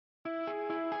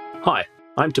Hi,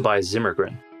 I'm Tobias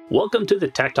Zimmergren. Welcome to the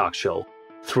Tech Talks show.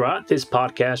 Throughout this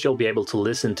podcast, you'll be able to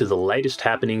listen to the latest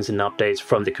happenings and updates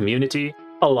from the community,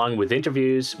 along with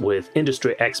interviews with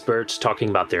industry experts talking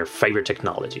about their favorite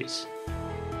technologies.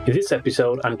 In this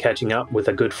episode, I'm catching up with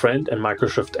a good friend and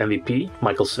Microsoft MVP,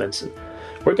 Mikael Svenson.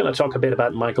 We're going to talk a bit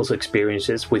about Mikael's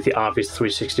experiences with the Office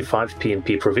 365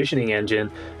 PnP Provisioning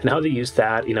Engine and how they use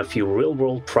that in a few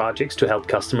real-world projects to help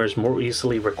customers more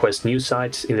easily request new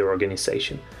sites in their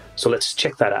organization. So let's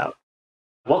check that out.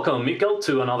 Welcome, Mikael,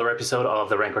 to another episode of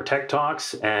the Rencore Tech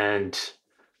Talks. And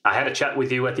I had a chat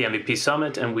with you at the MVP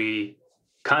Summit, and we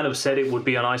kind of said it would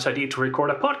be a nice idea to record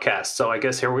a podcast. So I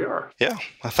guess here we are. Yeah,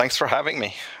 thanks for having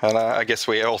me. And I guess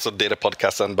we also did a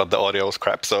podcast, but the audio was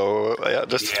crap. So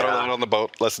just throw that on the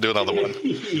boat. Let's do another one.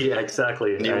 Yeah,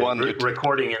 exactly.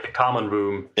 Recording in the common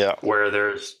room where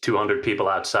there's 200 people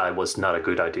outside was not a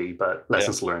good idea, but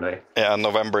lessons learned, eh? Yeah,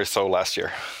 November is so last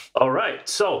year. All right,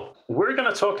 so we're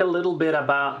going to talk a little bit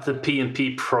about the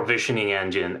PnP Provisioning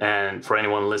Engine. And for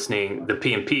anyone listening, the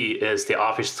PnP is the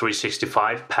Office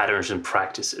 365 Patterns and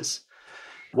Practices.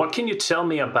 What can you tell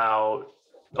me about,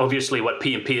 obviously, what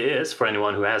PnP is for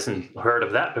anyone who hasn't heard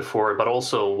of that before, but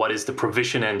also what is the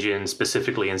provision engine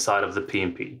specifically inside of the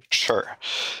PnP? Sure.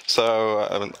 So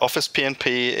Office PnP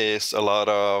is a lot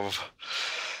of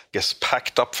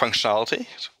packed up functionality,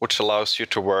 which allows you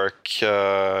to work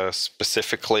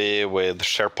specifically with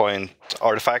SharePoint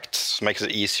artifacts, makes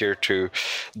it easier to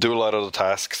do a lot of the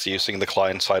tasks using the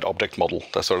client-side object model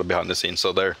that's sort of behind the scenes.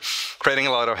 So they're creating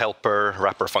a lot of helper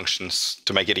wrapper functions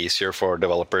to make it easier for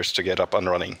developers to get up and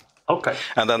running. Okay.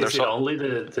 And then is it only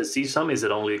the CSUM? Is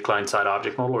it only client-side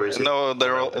object model, or is it? No,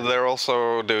 they're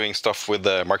also doing stuff with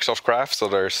the Microsoft Graph. So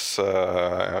there's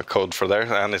code for there,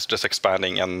 and it's just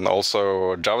expanding, and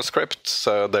also JavaScript.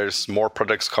 So there's more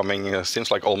projects coming. It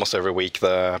seems like almost every week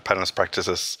the patterns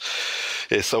practices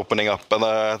is opening up, and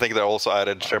I think they also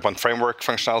added SharePoint framework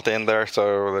functionality in there.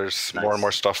 So there's more and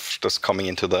more stuff just coming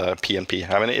into the PnP.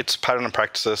 I mean, it's pattern and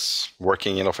practices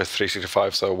working in Office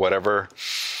 365. So whatever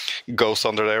goes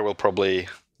under there will probably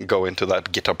go into that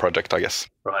GitHub project, I guess.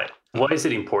 Right. Why is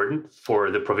it important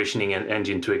for the provisioning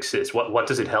engine to exist? What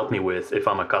does it help me with if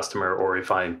I'm a customer, or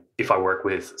if I work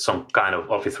with some kind of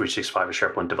Office 365 or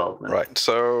SharePoint development? Right.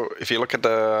 So if you look at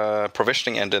the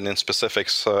provisioning engine in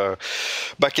specifics,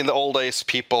 back in the old days,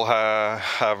 people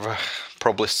have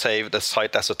probably saved a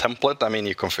site as a template. I mean,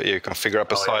 you configure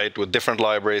up a site with different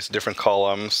libraries, different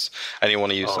columns, and you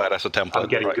want to use that as a template. I'm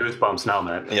getting goosebumps now,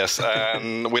 man. Yes,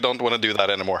 and we don't want to do that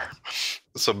anymore.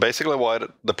 So basically what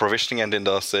the provisioning engine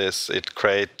does is you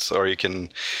can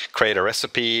create a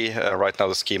recipe. Right now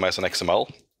the schema is in XML,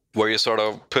 where you sort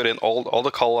of put in all the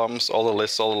columns, all the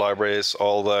lists, all the libraries,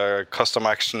 all the custom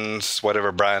actions,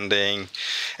 whatever branding,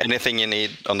 anything you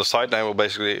need on the site. And it will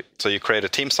basically, so you create a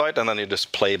team site, and then you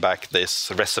just play back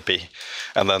this recipe,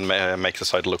 and then make the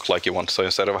site look like you want. So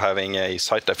instead of having a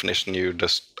site definition, you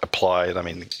just apply it. I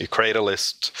mean, you create a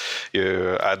list,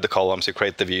 you add the columns, you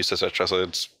create the views, etc. So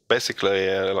it's basically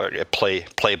like a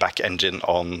playback engine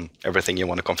on everything you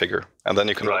want to configure. And then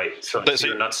you can... Right, so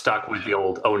you're not stuck with the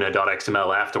old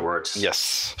owner.xml afterwards.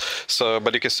 Yes.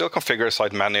 But you can still configure a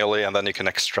site manually, and then you can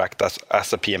extract that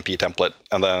as a PnP template,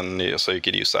 and then so you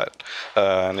could use that.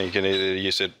 And you can either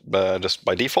use it just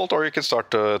by default, or you can start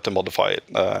to modify it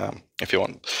if you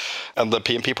want. And the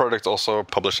PnP project also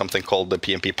published something called the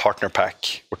PnP Partner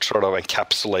Pack, which sort of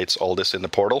encapsulates all this in the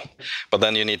portal. But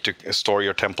then you need to store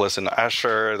your templates in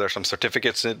Azure. There's some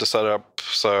certificates you need to set up.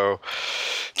 So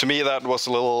to me, that was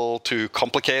a little too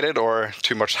complicated or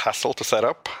too much hassle to set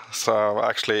up. So I've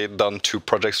actually done 2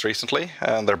 projects recently,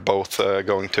 and they're both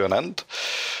going to an end.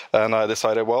 And I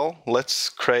decided, well, let's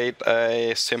create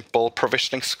a simple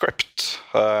provisioning script,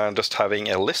 just having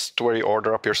a list where you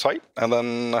order up your site, and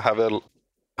then have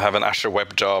an Azure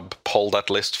web job poll that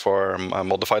list for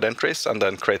modified entries, and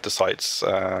then create the sites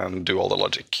and do all the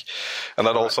logic. And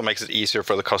that also makes it easier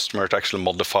for the customer to actually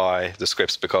modify the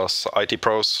scripts, because IT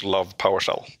pros love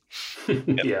PowerShell.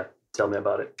 Yeah. Tell me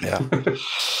about it. Yeah.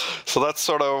 So that's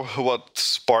sort of what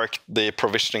sparked the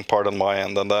provisioning part on my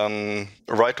end. And then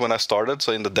right when I started,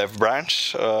 so in the dev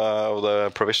branch of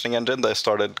the provisioning engine, they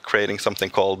started creating something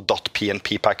called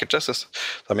 .pnp packages.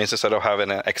 That means instead of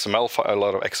having a lot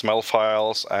of XML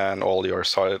files and all your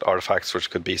solid artifacts, which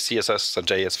could be CSS and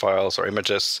JS files or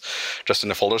images, just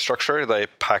in a folder structure, they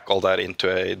pack all that into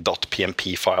a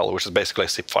 .pnp file, which is basically a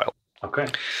zip file. Okay.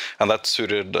 And that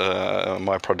suited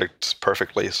my project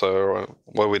perfectly. So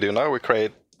what we do now, we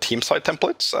create team site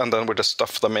templates, and then we just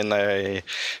stuff them in a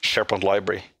SharePoint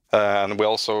library. And we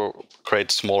also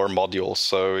create smaller modules.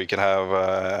 So you can have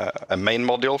a main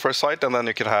module for a site, and then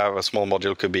you can have a small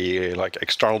module could be like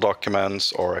external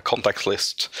documents or a contacts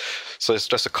list. So it's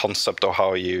just a concept of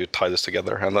how you tie this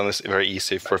together. And then it's very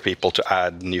easy for people to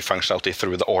add new functionality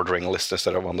through the ordering list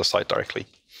instead of on the site directly.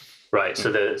 Right.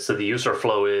 So the user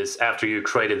flow is after you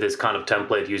created this kind of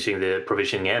template using the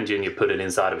provisioning engine, you put it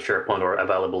inside of SharePoint or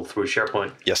available through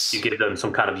SharePoint. Yes. You give them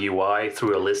some kind of UI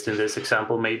through a list in this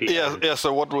example, maybe. Yeah.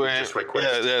 So what we just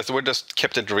request. So we just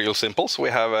kept it real simple. So we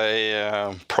have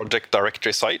a project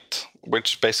directory site,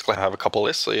 which basically have a couple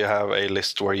lists. So you have a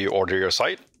list where you order your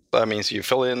site. That means you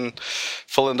fill in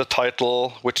the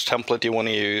title, which template you want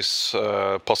to use,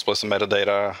 possibly some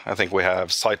metadata. I think we have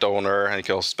site owner, and you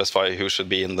can also specify who should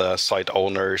be in the site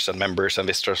owners and members and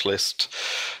visitors list,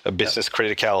 business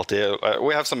criticality.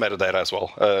 We have some metadata as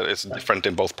well. It's different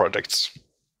in both projects.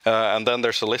 And then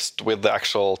there's a list with the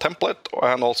actual template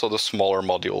and also the smaller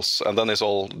modules. And then it's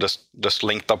all just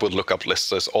linked up with lookup lists.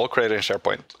 So it's all created in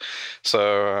SharePoint.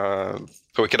 So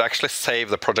we could actually save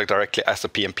the project directly as a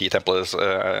PnP template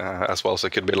as well. So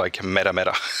it could be like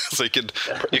meta. So you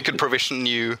could provision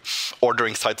new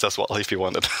ordering sites as well if you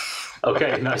wanted.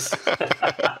 Okay, nice.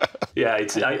 Yeah,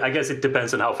 I guess it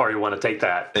depends on how far you want to take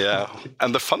that. Yeah,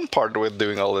 and the fun part with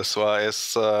doing all this is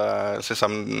since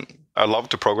I love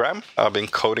to program. I've been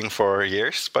coding for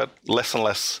years, but less and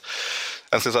less.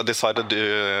 And since I decided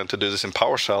to do this in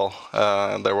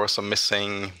PowerShell, there were some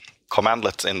missing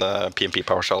commandlets in the PnP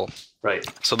PowerShell. Right.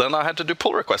 So then I had to do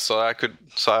pull requests. So I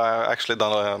actually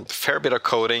done a fair bit of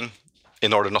coding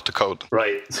in order not to code.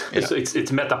 Right. Yeah. So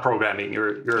it's meta programming.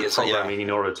 You're programming in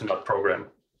order to not program.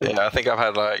 Yeah, I think I've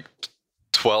had like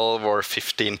 12 or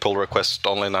 15 pull requests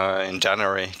only in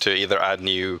January to either add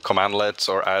new commandlets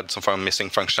or add some missing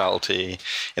functionality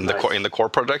in the core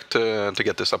project to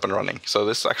get this up and running. So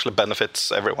this actually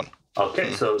benefits everyone.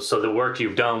 Okay, so the work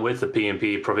you've done with the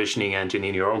PnP provisioning engine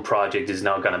in your own project is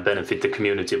now going to benefit the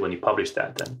community when you publish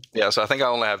that then? Yeah, so I think I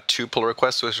only have 2 pull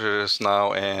requests, which is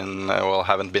now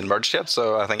haven't been merged yet.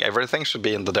 So I think everything should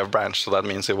be in the dev branch. So that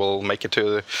means it will make it to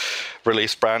the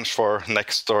release branch for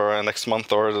next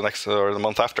month or the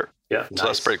month after. Yeah, so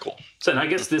that's pretty cool. So, and I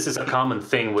guess this is a common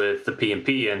thing with the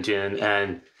PnP engine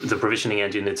and the provisioning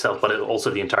engine itself, but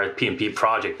also the entire PnP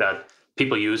project, that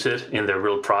people use it in their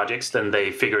real projects, then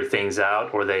they figure things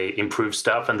out or they improve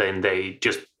stuff, and then they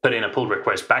just put in a pull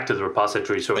request back to the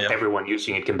repository so everyone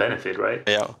using it can benefit, right?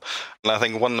 Yeah. And I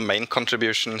think one of the main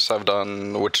contributions I've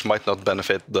done, which might not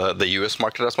benefit the US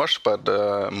market as much, but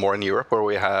more in Europe, where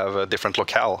we have different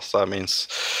locales. So that means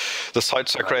the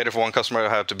sites I created for one customer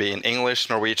have to be in English,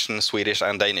 Norwegian, Swedish,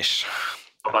 and Danish.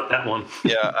 How about that one?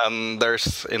 Yeah, and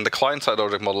there's in the client-side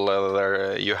object model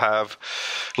there you have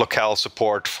locale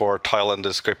support for tile and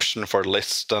description for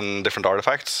list and different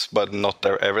artifacts, but not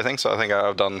everything. So I think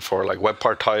I've done for like web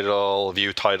part title,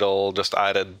 view title, just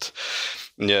added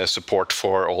support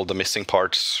for all the missing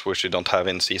parts which you don't have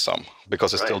in CSOM,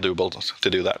 because it's still doable to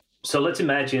do that. So let's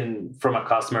imagine from a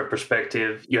customer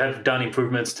perspective, you have done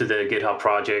improvements to the GitHub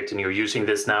project and you're using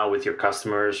this now with your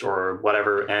customers or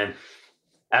whatever, and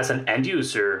as an end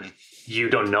user, you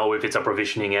don't know if it's a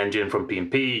provisioning engine from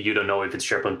PnP, you don't know if it's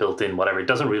SharePoint built in, whatever. It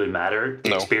doesn't really matter.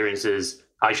 The experience is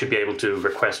I should be able to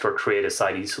request or create a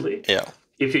site easily. Yeah.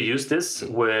 If you use this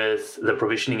with the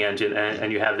provisioning engine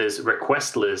and you have this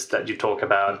request list that you talk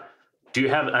about, do you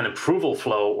have an approval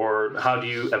flow, or how do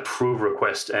you approve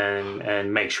requests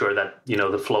and make sure that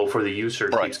the flow for the user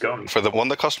keeps going? For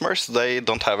the customers, they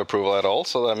don't have approval at all.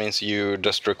 So that means you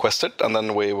just request it and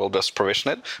then we will just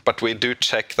provision it. But we do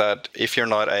check that if you're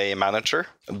not a manager,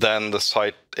 then the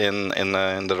site in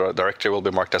the directory will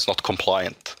be marked as not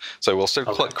compliant. So we'll still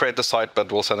create the site,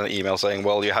 but we'll send an email saying,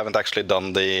 well, you haven't actually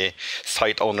done the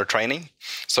site owner training,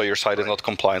 so your site is not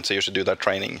compliant, so you should do that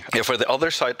training. Yeah, for the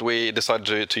other site, we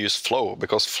decided to use Flow,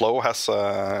 because Flow has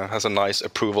a nice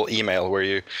approval email where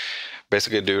you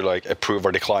basically do like approve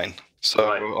or decline.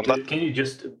 So can you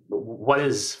just, what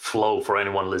is Flow for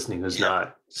anyone listening who's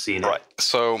not seen it? Right.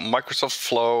 So Microsoft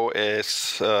Flow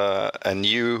is a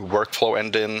new workflow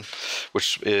engine,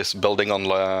 which is building on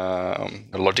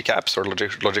Logic Apps or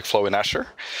Logic Flow in Azure.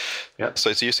 Yeah. So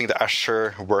it's using the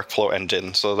Azure workflow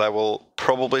engine. So that will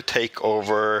probably take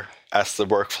over as the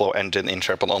workflow engine in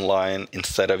SharePoint Online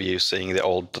instead of using the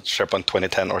old SharePoint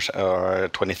 2010 or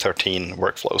 2013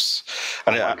 workflows.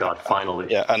 And my God, finally.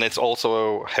 Yeah, and it's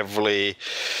also heavily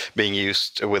being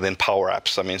used within Power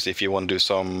Apps. That means if you want to do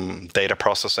some data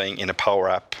processing in a Power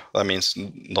App, that means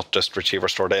not just retrieve or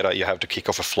store data, you have to kick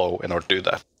off a flow in order to do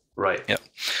that. Right. Yeah.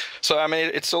 So, I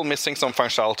mean, it's still missing some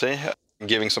functionality,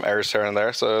 giving some errors here and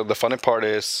there. So the funny part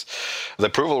is the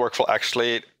approval workflow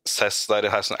actually says that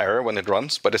it has an error when it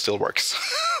runs, but it still works.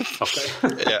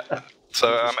 Okay. Yeah. So,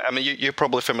 I mean, you're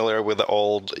probably familiar with the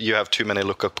old, you have too many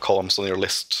lookup columns on your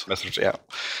list message. Yeah.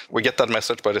 We get that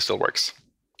message, but it still works.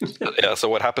 Yeah, so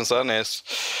what happens then is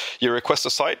you request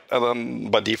a site, and then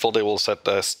by default it will set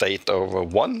a state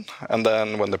of 1. And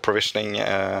then when the provisioning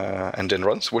engine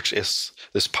runs, which is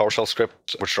this PowerShell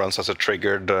script, which runs as a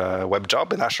triggered web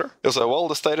job in Azure, you'll say, well,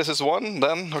 the status is 1,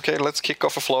 then, okay, let's kick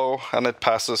off a flow, and it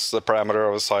passes the parameter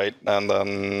of a site, and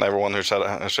then everyone who should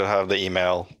have the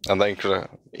email, and then could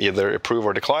either approve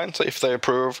or decline. So if they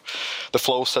approve, the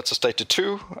flow sets a state to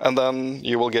 2, and then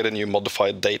you will get a new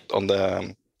modified date on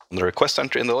the request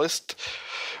entry in the list,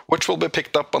 which will be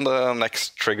picked up on the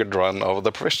next triggered run of the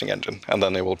provisioning engine. And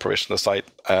then it will provision the site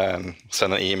and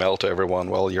send an email to everyone,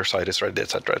 well, your site is ready,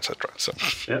 etc., etc. So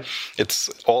yeah. It's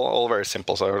all very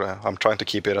simple. So I'm trying to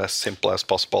keep it as simple as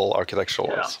possible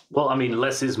architectural-wise. Yeah. Well, I mean,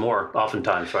 less is more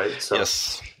oftentimes, right? So,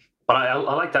 yes. But I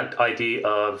like that idea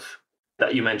of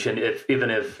that you mentioned, even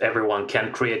if everyone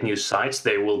can create new sites,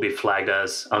 they will be flagged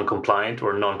as uncompliant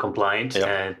or non-compliant. Yeah.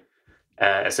 And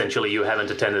essentially, you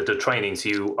haven't attended the trainings,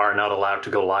 you are not allowed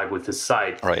to go live with this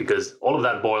site, right? Because all of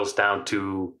that boils down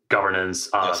to governance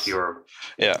of your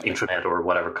intranet or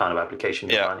whatever kind of application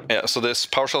you're running. Yeah. So this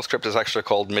PowerShell script is actually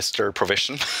called Mr.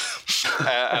 Provision,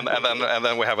 and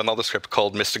then we have another script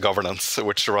called Mr. Governance,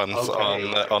 which runs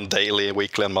on daily,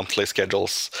 weekly, and monthly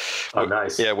schedules. Oh,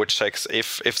 nice. Yeah, which checks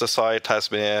if the site has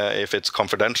been, if it's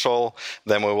confidential,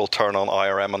 then we will turn on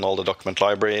IRM on all the document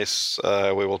libraries.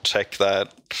 We will check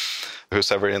that who's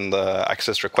ever in the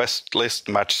access request list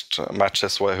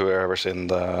matches whoever's in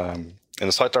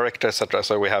the site directory, etc.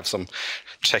 So we have some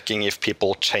checking if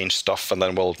people change stuff, and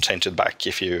then we'll change it back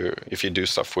if you do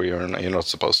stuff where you're not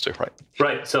supposed to, right?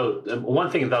 Right. So one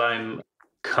thing that I'm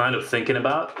kind of thinking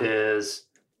about is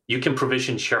you can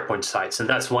provision SharePoint sites, and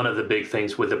that's one of the big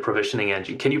things with the provisioning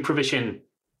engine. Can you provision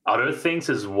other things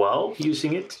as well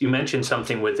using it? You mentioned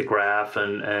something with the graph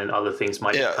and other things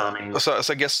might be coming. So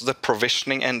I guess the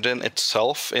provisioning engine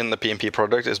itself in the PnP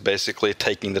product is basically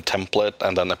taking the template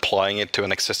and then applying it to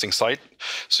an existing site.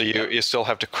 So you still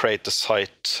have to create the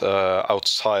site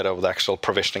outside of the actual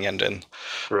provisioning engine.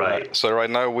 Right. So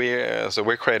right now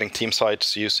we're creating team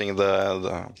sites using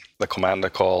the command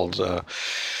called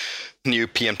new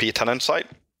PnP tenant site.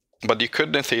 But you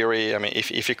could, in theory, I mean,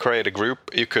 if you create a group,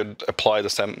 you could apply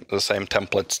the same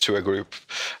templates to a group.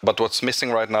 But what's missing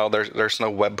right now, there's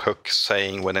no webhook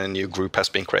saying when a new group has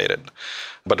been created.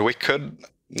 But we could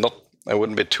not. It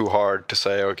wouldn't be too hard to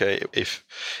say, okay, if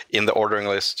in the ordering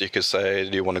list you could say,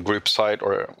 do you want a group site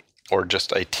or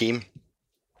just a team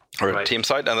or a team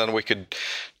site, and then we could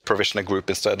provision a group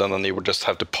instead, and then you would just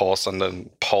have to pause and then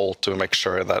poll to make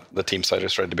sure that the team site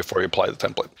is ready before you apply the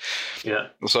template. Yeah.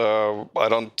 So I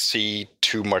don't see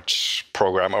too much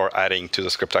program or adding to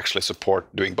the script to actually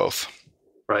support doing both.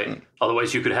 Right.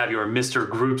 Otherwise, you could have your Mr.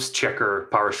 Groups checker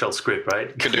PowerShell script,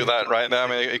 right? Could do that, right? I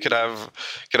mean, you could have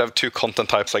 2 content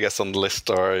types, I guess, on the list,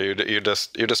 or you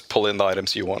just pull in the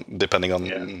items you want depending on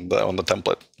the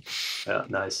template. Yeah,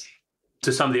 nice.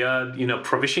 To sum the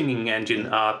provisioning engine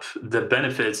up, the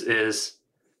benefits is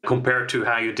compared to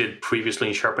how you did previously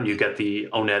in SharePoint, you get the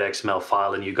ONet XML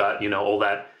file and you got all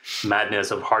that madness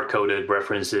of hard-coded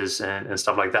references and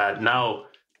stuff like that. Now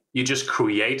you just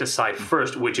create a site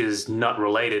first, which is not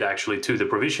related actually to the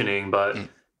provisioning, but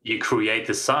you create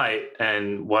the site,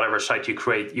 and whatever site you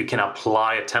create, you can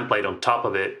apply a template on top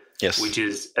of it, which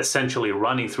is essentially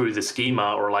running through the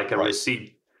schema or like a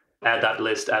receipt. Add that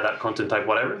list, add that content type,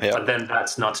 whatever. Yeah. But then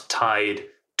that's not tied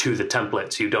to the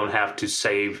template. So you don't have to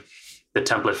save the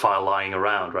template file lying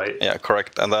around, right? Yeah,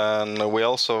 correct. And then we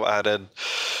also added,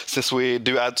 since we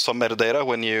do add some metadata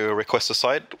when you request a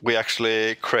site, we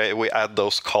actually add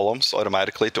those columns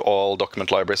automatically to all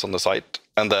document libraries on the site,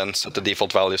 and then set the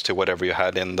default values to whatever you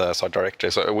had in the site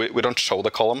directory. So we don't show the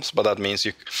columns, but that means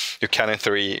you can in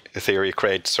theory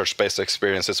create search-based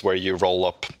experiences where you roll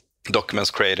up documents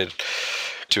created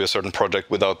to a certain project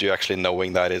without you actually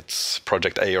knowing that it's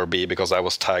project A or B because I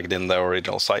was tagged in the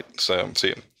original site. So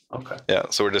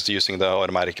we're just using the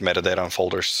automatic metadata and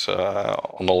folders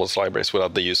on all those libraries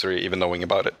without the user even knowing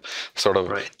about it. Sort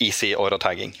of easy auto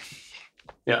tagging.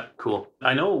 Yeah, cool.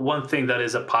 I know one thing that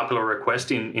is a popular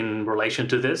request in relation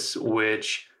to this,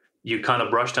 which you kind of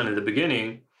brushed on in the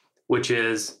beginning, which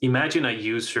is imagine a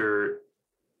user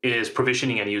is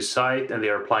provisioning a new site and they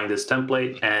are applying this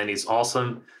template and it's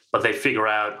awesome, but they figure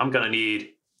out I'm going to need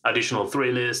additional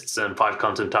 3 lists and 5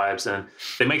 content types, and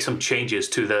they make some changes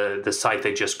to the site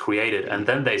they just created, and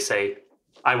then they say,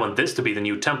 I want this to be the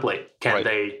new template. Can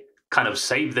they kind of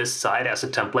save this site as a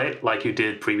template like you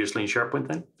did previously in SharePoint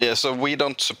then? Yeah, so we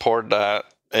don't support that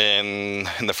in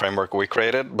the framework we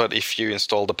created, but if you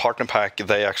install the partner pack,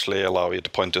 they actually allow you to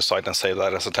point to a site and save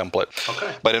that as a template.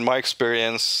 Okay. But in my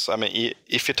experience, I mean,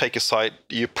 if you take a site,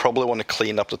 you probably want to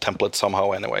clean up the template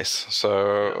somehow anyways.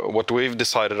 So what we've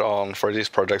decided on for these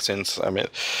projects, since, I mean,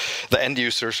 the end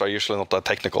users are usually not that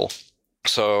technical.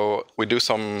 So we do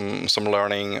some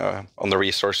learning on the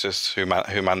resources who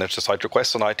manage the site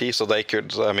requests on IT. So they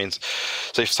could,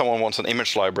 so if someone wants an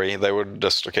image library, they would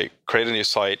just, create a new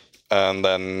site, and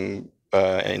then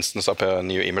instance up a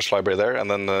new image library there, and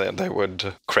then they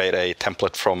would create a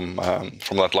template from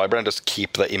that library and just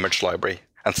keep the image library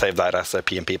and save that as a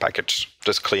PnP package.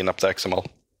 Just clean up the XML.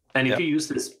 And if you use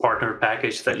this partner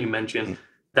package that you mentioned,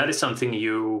 that is something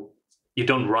you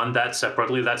don't run that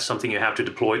separately. That's something you have to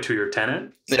deploy to your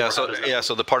tenant.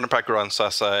 So the partner pack runs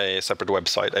as a separate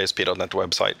website, ASP.NET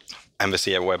website,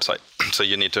 MVC website. So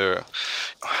you need to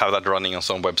have that running on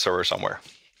some web server somewhere.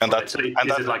 And right. Is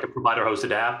it like a provider-hosted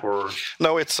app, or?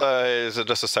 No, it's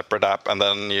just a separate app, and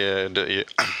then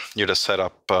you just set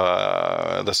up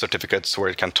the certificates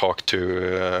where it can talk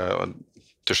to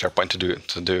SharePoint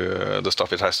to do the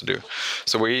stuff it has to do.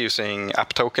 So we're using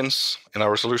app tokens in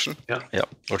our solution,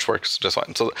 which works just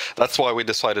fine. So that's why we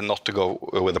decided not to go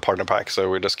with the partner pack. So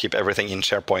we just keep everything in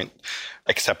SharePoint,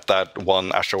 except that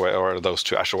one Azure Web, or those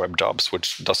two Azure Web Jobs,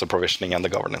 which does the provisioning and the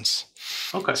governance.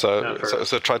 Okay. So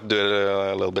try to do it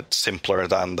a little bit simpler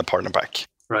than the partner pack.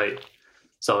 Right.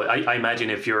 So I imagine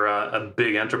if you're a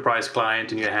big enterprise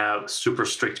client and you have super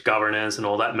strict governance and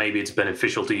all that, maybe it's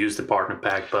beneficial to use the partner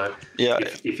pack. But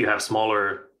if you have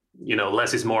smaller,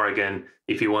 less is more again.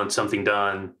 If you want something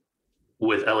done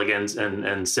with elegance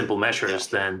and simple measures,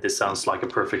 then this sounds like a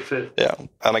perfect fit. Yeah,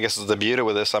 and I guess the beauty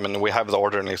with this, we have the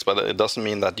ordering list, but it doesn't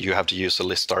mean that you have to use a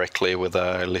list directly with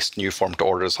a list new form to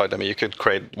order the site. You could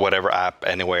create whatever app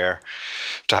anywhere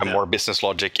to have more business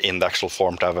logic in the actual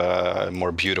form, to have a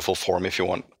more beautiful form if you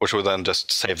want, which will then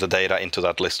just save the data into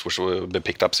that list, which will be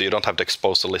picked up. So you don't have to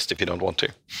expose the list if you don't want to.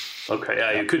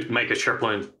 Okay, you could make a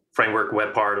SharePoint framework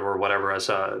web part or whatever as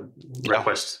a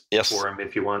request form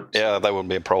if you want. Yeah, that wouldn't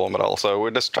be a problem at all. So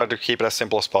we just try to keep it as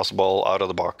simple as possible, out of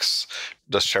the box,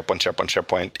 just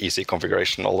SharePoint, easy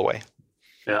configuration all the way.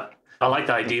 Yeah, I like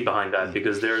the idea behind that,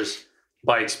 because there's,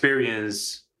 by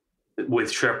experience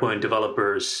with SharePoint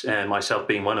developers, and myself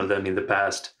being one of them in the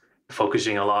past,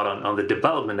 focusing a lot on the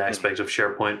development aspects of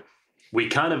SharePoint, we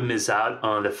kind of miss out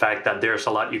on the fact that there's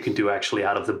a lot you can do actually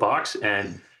out of the box,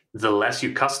 and the less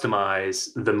you customize,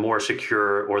 the more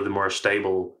secure or the more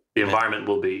stable the environment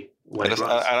will be when it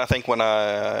runs. And I think when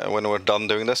we're done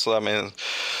doing this, so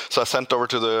I sent over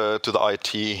to the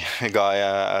IT guy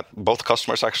at both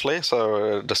customers actually.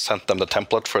 So just sent them the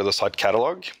template for the site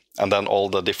catalog, and then all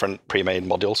the different pre-made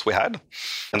modules we had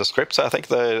in the script. So I think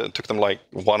they took them like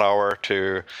 1 hour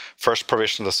to first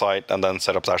provision the site and then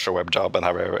set up the Azure Web Job and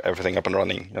have everything up and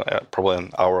running. Probably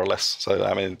an hour or less. So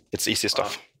it's easy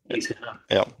stuff. Easy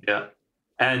enough. Yeah.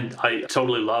 And I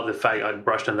totally love the fact, I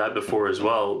brushed on that before as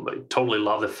well, I totally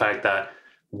love the fact that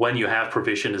when you have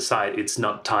provisioned a site, it's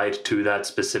not tied to that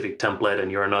specific template, and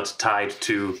you're not tied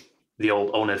to the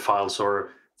old ONET files or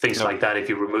things like that. If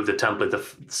you remove the template, the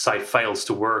site fails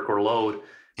to work or load.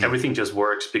 Everything just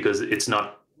works because it's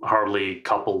not hardly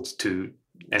coupled to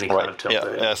any kind of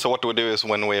template. Yeah. So what we do is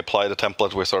when we apply the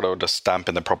template, we sort of just stamp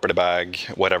in the property bag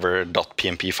whatever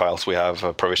 .pnp files we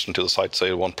have provisioned to the site, so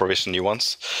you won't provision new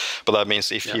ones. But that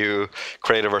means if you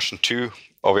create a version 2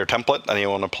 of your template and you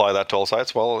want to apply that to all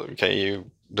sites, you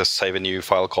just save a new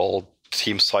file called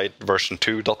teamsite version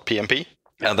 2.pnp.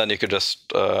 And then you could just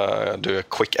do a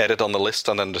quick edit on the list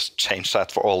and then just change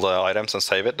that for all the items and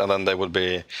save it. And then they would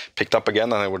be picked up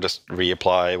again, and it would just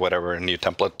reapply whatever new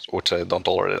template, which I don't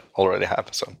already have.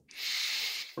 So,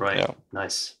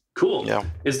 Nice. Cool. Yeah.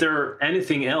 Is there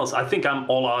anything else? I think I'm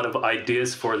all out of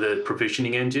ideas for the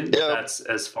provisioning engine. Yeah. That's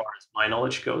as far as my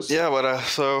knowledge goes. Yeah, but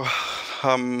so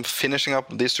I'm finishing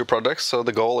up these 2 projects. So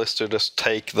the goal is to just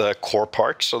take the core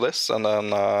parts of this, and then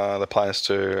the plan is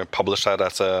to publish that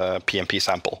as a PnP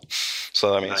sample.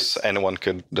 So that means anyone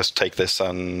could just take this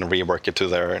and rework it to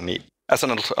their need, as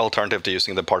an alternative to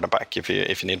using the partner pack if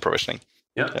you need provisioning.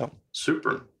 Yeah.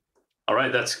 Super. All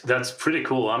right, that's pretty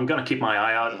cool. I'm going to keep my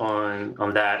eye out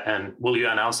on that. And will you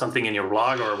announce something in your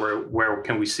blog, or where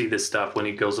can we see this stuff when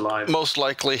it goes live? Most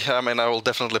likely. I will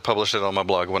definitely publish it on my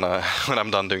blog when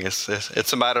I'm done doing this.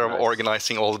 It's a matter of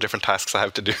organizing all the different tasks I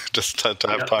have to do just to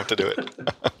have time to do it.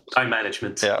 Time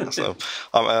management. Yeah,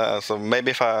 so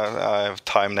maybe if I have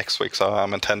time next week, so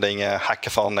I'm attending a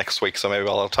hackathon next week, so maybe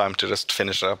I'll have time to just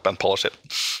finish it up and polish it,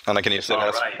 and I can use it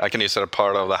as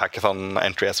part of the hackathon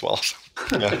entry as well. So,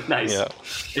 yeah. Nice.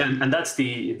 Yeah, and that's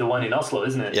the one in Oslo,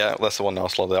 isn't it? Yeah, that's the one in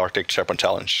Oslo, the Arctic SharePoint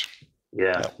Challenge.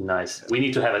 Yeah, nice. We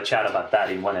need to have a chat about that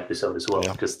in one episode as well,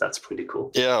 because that's pretty cool.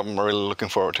 Yeah, I'm really looking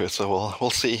forward to it. So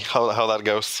we'll see how that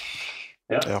goes.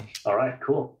 Yeah. All right,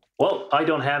 cool. Well, I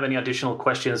don't have any additional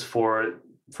questions for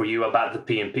you about the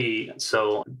PnP.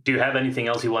 So do you have anything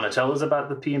else you want to tell us about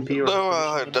the PnP?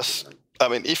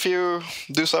 If you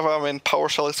do stuff,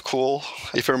 PowerShell is cool.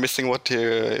 If you're missing what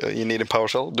you need in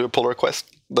PowerShell, do a pull request.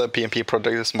 The PnP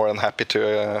project is more than happy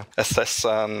to assess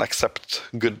and accept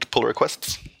good pull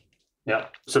requests. Yeah.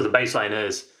 So the baseline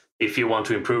is, if you want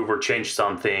to improve or change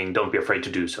something, don't be afraid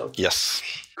to do so. Yes.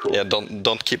 Cool. Yeah.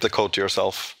 Don't keep the code to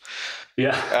yourself.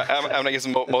 Yeah. I guess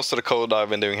most of the code I've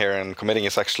been doing here and committing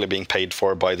is actually being paid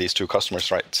for by these two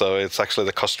customers, right? So it's actually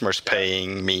the customers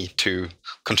paying me to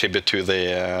contribute to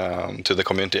the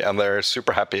community, and they're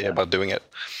super happy about doing it.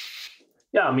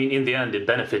 Yeah, in the end, it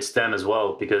benefits them as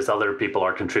well because other people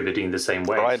are contributing the same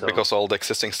way. Right, because all the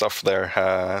existing stuff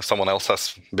there, someone else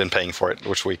has been paying for it,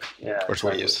 which we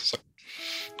use. So.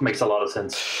 Makes a lot of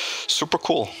sense. Super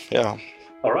cool, yeah.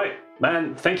 All right,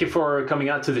 man, thank you for coming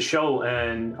out to the show,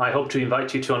 and I hope to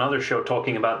invite you to another show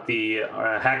talking about the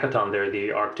hackathon there,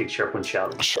 the Arctic SharePoint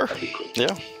Challenge. Sure, that'd be cool.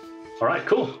 Yeah. All right,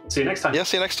 cool. See you next time. Yeah,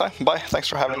 see you next time. Bye, thanks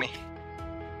for having me.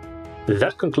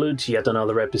 That concludes yet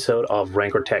another episode of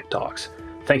Rencore Tech Talks.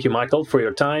 Thank you, Mikael, for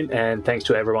your time, and thanks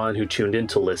to everyone who tuned in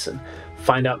to listen.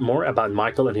 Find out more about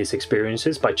Mikael and his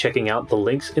experiences by checking out the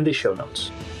links in the show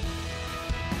notes.